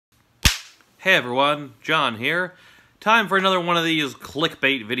Hey everyone, John here. Time for another one of these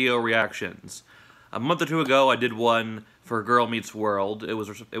clickbait video reactions. A month or two ago I did one for Girl Meets World. It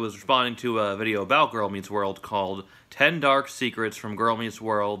was responding to a video about Girl Meets World called 10 Dark Secrets from Girl Meets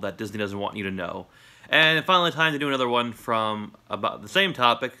World that Disney doesn't want you to know. And finally time to do another one from about the same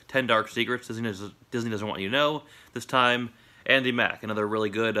topic, 10 Dark Secrets Disney doesn't want you to know. This time, Andi Mack, another really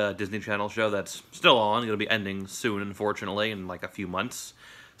good Disney Channel show that's still on. It'll be ending soon, unfortunately, in like a few months.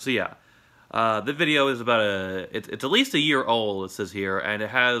 So yeah. The video is about it's at least a year old, it says here, and it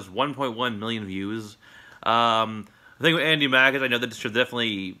has 1.1 million views. The thing with Andi Mack is I know that this show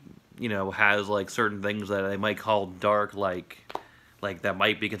definitely, has like certain things that they might call dark, like that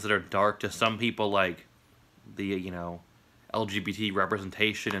might be considered dark to some people, like the, LGBT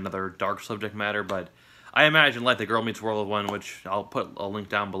representation and other dark subject matter, but I imagine like the Girl Meets World one, which I'll put a link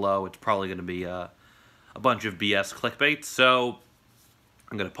down below, it's probably going to be a bunch of BS clickbait, so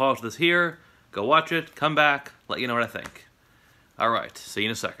I'm going to pause this here, go watch it, come back, let you know what I think. Alright, see you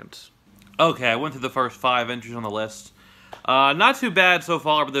in a second. Okay, I went through the first 5 entries on the list. Not too bad so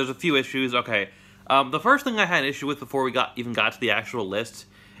far, but there's a few issues. Okay, the first thing I had an issue with before we even got to the actual list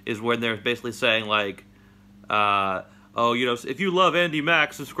is when they're basically saying, like, oh, if you love Andi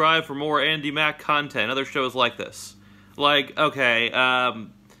Mack, subscribe for more Andi Mack content, other shows like this. Like, okay,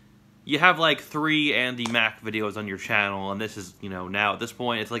 you have like 3 Andi Mack videos on your channel, and this is, now at this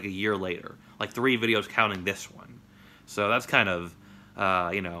point, it's like a year later. Like 3 videos counting this one. So that's kind of,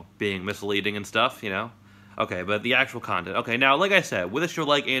 being misleading and stuff, Okay, but the actual content. Okay, now, like I said, with a show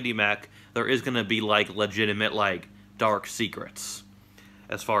like Andi Mack, there is going to be, like, legitimate, like, dark secrets.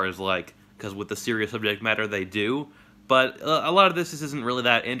 As far as, like, because with the serious subject matter, they do. But a lot of this isn't really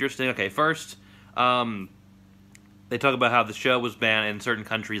that interesting. Okay, first, they talk about how the show was banned in certain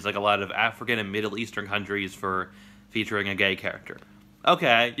countries, like a lot of African and Middle Eastern countries, for featuring a gay character.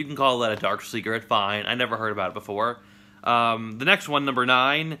 Okay, you can call that a dark secret, fine. I never heard about it before. The next one, number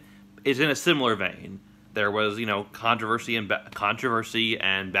 9, is in a similar vein. There was, controversy and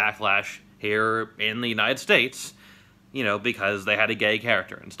backlash here in the United States, because they had a gay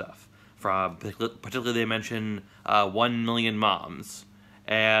character and stuff. Particularly they mention 1 million moms.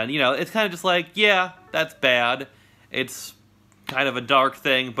 And, it's kind of just like, yeah, that's bad. It's kind of a dark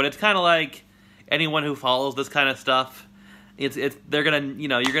thing, but it's kind of like anyone who follows this kind of stuff, they're gonna,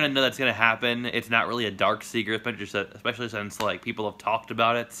 you're gonna know that's gonna happen. It's not really a dark secret, especially since like people have talked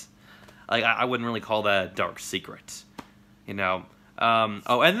about it. Like I wouldn't really call that a dark secret, Oh,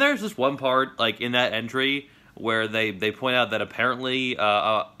 and there's this one part like in that entry where they point out that apparently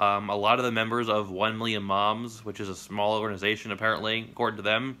a lot of the members of 1 Million Moms, which is a small organization apparently, according to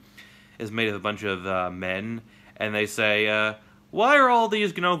them, is made of a bunch of men. And they say, why are all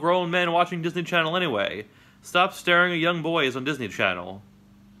these, grown men watching Disney Channel anyway? Stop staring at young boys on Disney Channel.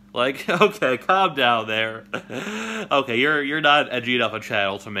 Like, okay, calm down there. Okay, you're not edgy enough a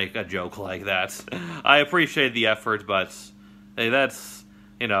channel to make a joke like that. I appreciate the effort, but hey, that's,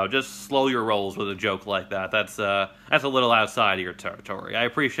 just slow your rolls with a joke like that. That's a little outside of your territory. I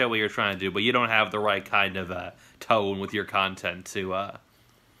appreciate what you're trying to do, but you don't have the right kind of tone with your content to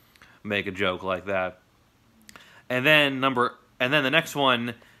make a joke like that. And then the next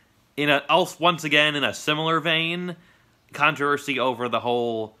one, once again in a similar vein, controversy over the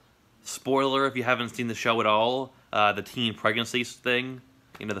whole spoiler if you haven't seen the show at all, the teen pregnancy thing.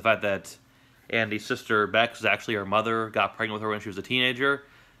 The fact that Andi's sister Bex is actually her mother, got pregnant with her when she was a teenager.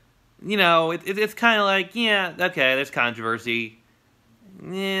 It's kind of like, yeah, okay, there's controversy.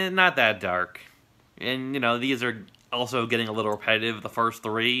 Not that dark. And, these are also getting a little repetitive, the first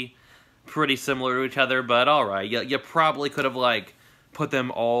 3. Pretty similar to each other, but alright. You probably could have, like, put them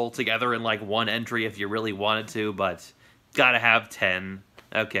all together in, like, one entry if you really wanted to, but gotta have 10.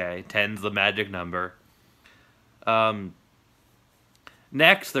 Okay, 10's the magic number.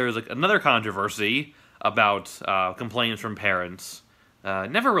 Next, there's another controversy about complaints from parents.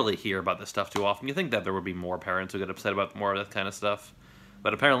 Never really hear about this stuff too often. You think that there would be more parents who get upset about more of that kind of stuff.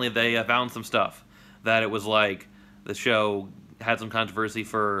 But apparently they found some stuff. That it was like the show had some controversy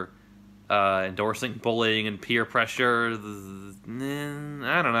for endorsing bullying and peer pressure. I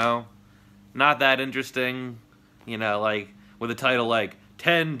don't know. Not that interesting. Like, with a title like,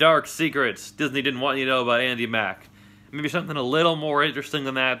 10 Dark Secrets Disney Didn't Want You to Know About Andi Mack. Maybe something a little more interesting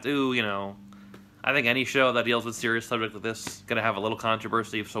than that. Ooh, I think any show that deals with serious subject like this is going to have a little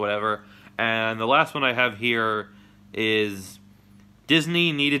controversy, so whatever. And the last one I have here is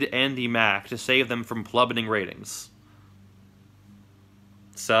Disney needed Andi Mack to save them from plummeting ratings.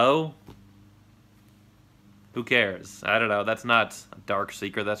 So, who cares? I don't know. That's not a dark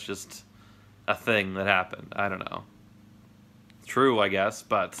secret. That's just a thing that happened. I don't know. True, I guess,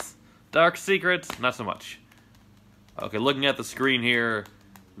 but Dark secrets, not so much. Okay, looking at the screen here,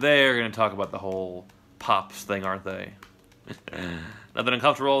 they're gonna talk about the whole Pops thing, aren't they? Nothing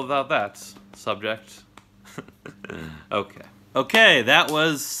uncomfortable about that subject. Okay. Okay, that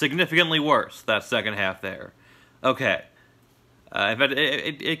was significantly worse, that second half there. Okay. In fact,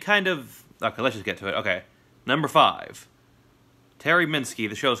 it kind of... Okay, let's just get to it. Okay. Number 5. Terry Minsky,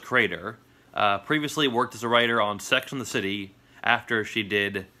 the show's creator, previously worked as a writer on Sex and the City after she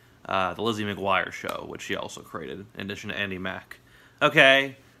did the Lizzie McGuire show, which she also created, in addition to Andi Mack.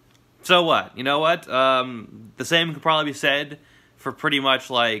 Okay. So what? You know what? The same could probably be said for pretty much,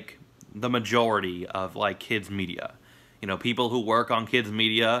 like, the majority of, like, kids' media. You know, people who work on kids'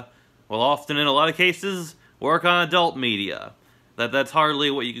 media will often, in a lot of cases, work on adult media. That's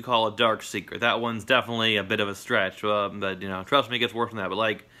hardly what you could call a dark secret. That one's definitely a bit of a stretch, but, you know, trust me, it gets worse than that. But,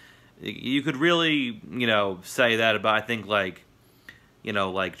 like, you could really, you know, say that about, I think, like, you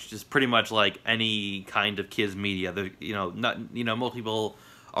know, like, just pretty much, like, any kind of kids' media. You know, most people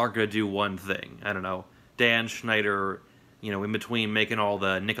aren't going to do one thing. I don't know. Dan Schneider, you know, in between making all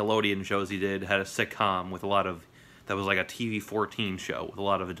the Nickelodeon shows he did, had a sitcom with a lot of... That was like a TV-14 show with a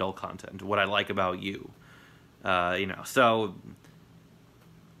lot of adult content. What I Like About You. You know, so...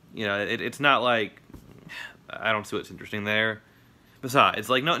 You know, it's not like... I don't see what's interesting there. Besides,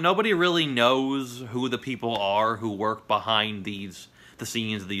 like, nobody really knows who the people are who work behind the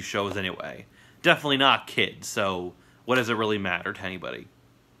scenes of these shows anyway. Definitely not kids, so what does it really matter to anybody?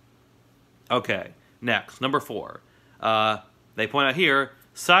 Okay, next, number 4. They point out here,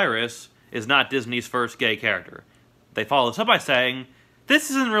 Cyrus is not Disney's first gay character. They follow this up by saying, this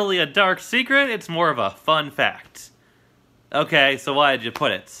isn't really a dark secret, it's more of a fun fact. Okay, so why did you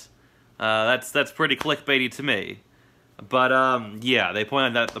put it? That's pretty clickbaity to me. But, yeah, they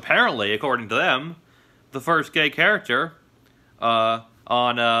pointed out that apparently, according to them, the first gay character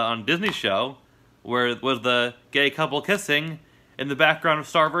on Disney's show was the gay couple kissing in the background of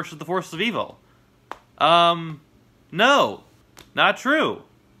Star vs. the Forces of Evil. No, not true.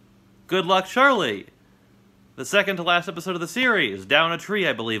 Good Luck, Charlie. The second to last episode of the series, Down a Tree,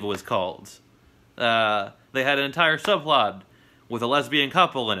 I believe it was called. They had an entire subplot with a lesbian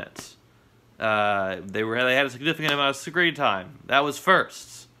couple in it. They had a significant amount of screen time. That was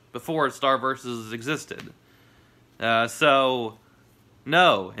first, before Star vs. existed. So,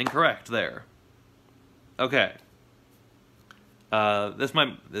 no, incorrect there. Okay. This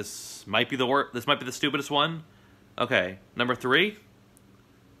might be the stupidest one. Okay, number 3.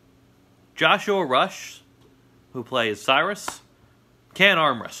 Joshua Rush, who plays Cyrus, can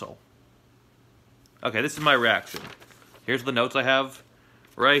arm wrestle. Okay, this is my reaction. Here's the notes I have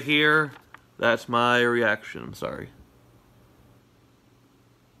right here. That's my reaction. I'm sorry.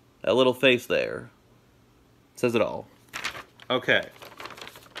 That little face there says it all. Okay.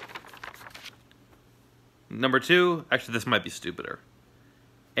 Number 2, actually this might be stupider.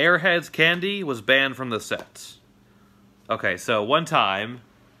 Airheads candy was banned from the set. Okay, so one time,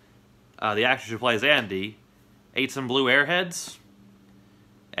 the actress who plays Andy ate some blue Airheads,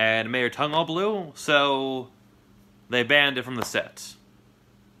 and made her tongue all blue, so they banned it from the set.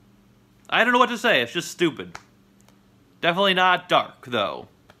 I don't know what to say, it's just stupid. Definitely not dark, though.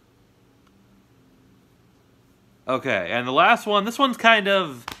 Okay, and the last one, this one's kind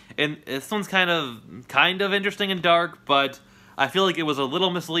of interesting and dark, but I feel like it was a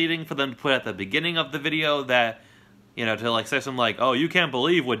little misleading for them to put at the beginning of the video that, you know, to like say something like, oh, you can't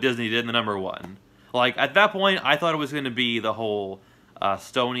believe what Disney did in the number 1. Like, at that point, I thought it was going to be the whole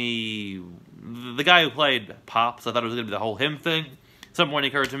Stoney, the guy who played Pops, I thought it was going to be the whole him thing. At some point it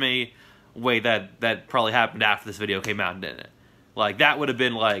occurred to me, wait, that probably happened after this video came out, didn't it? Like, that would have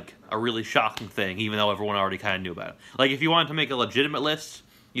been, like, a really shocking thing, even though everyone already kind of knew about it. Like, if you wanted to make a legitimate list,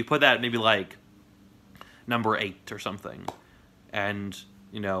 you put that maybe, like, number 8 or something. And,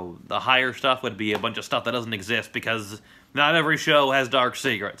 you know, the higher stuff would be a bunch of stuff that doesn't exist, because not every show has dark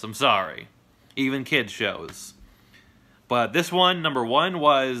secrets, I'm sorry. Even kids' shows. But this one, number 1,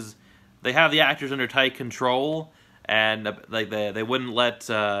 was they have the actors under tight control, and like they wouldn't let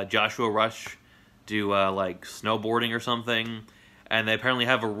Joshua Rush do like snowboarding or something, and they apparently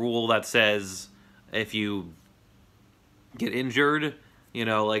have a rule that says if you get injured, you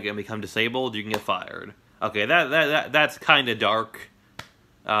know, like and become disabled, you can get fired. Okay, that's kind of dark.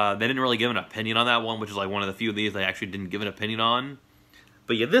 They didn't really give an opinion on that one, which is like one of the few of these they actually didn't give an opinion on.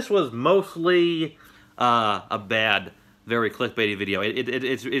 But yeah, this was mostly a bad, very clickbaity video.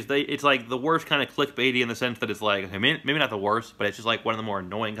 It's like the worst kind of clickbaity in the sense that it's like, okay, maybe not the worst, but it's just like one of the more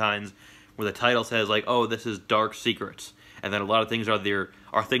annoying kinds where the title says like, oh, this is dark secrets. And then a lot of things are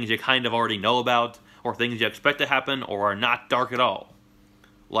things you kind of already know about, or things you expect to happen, or are not dark at all.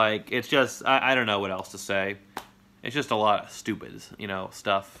 Like, it's just, I don't know what else to say. It's just a lot of stupid, you know,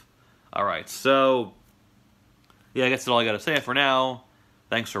 stuff. Alright, so, yeah, I guess that's all I gotta say for now.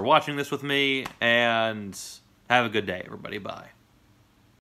 Thanks for watching this with me, and have a good day, everybody. Bye.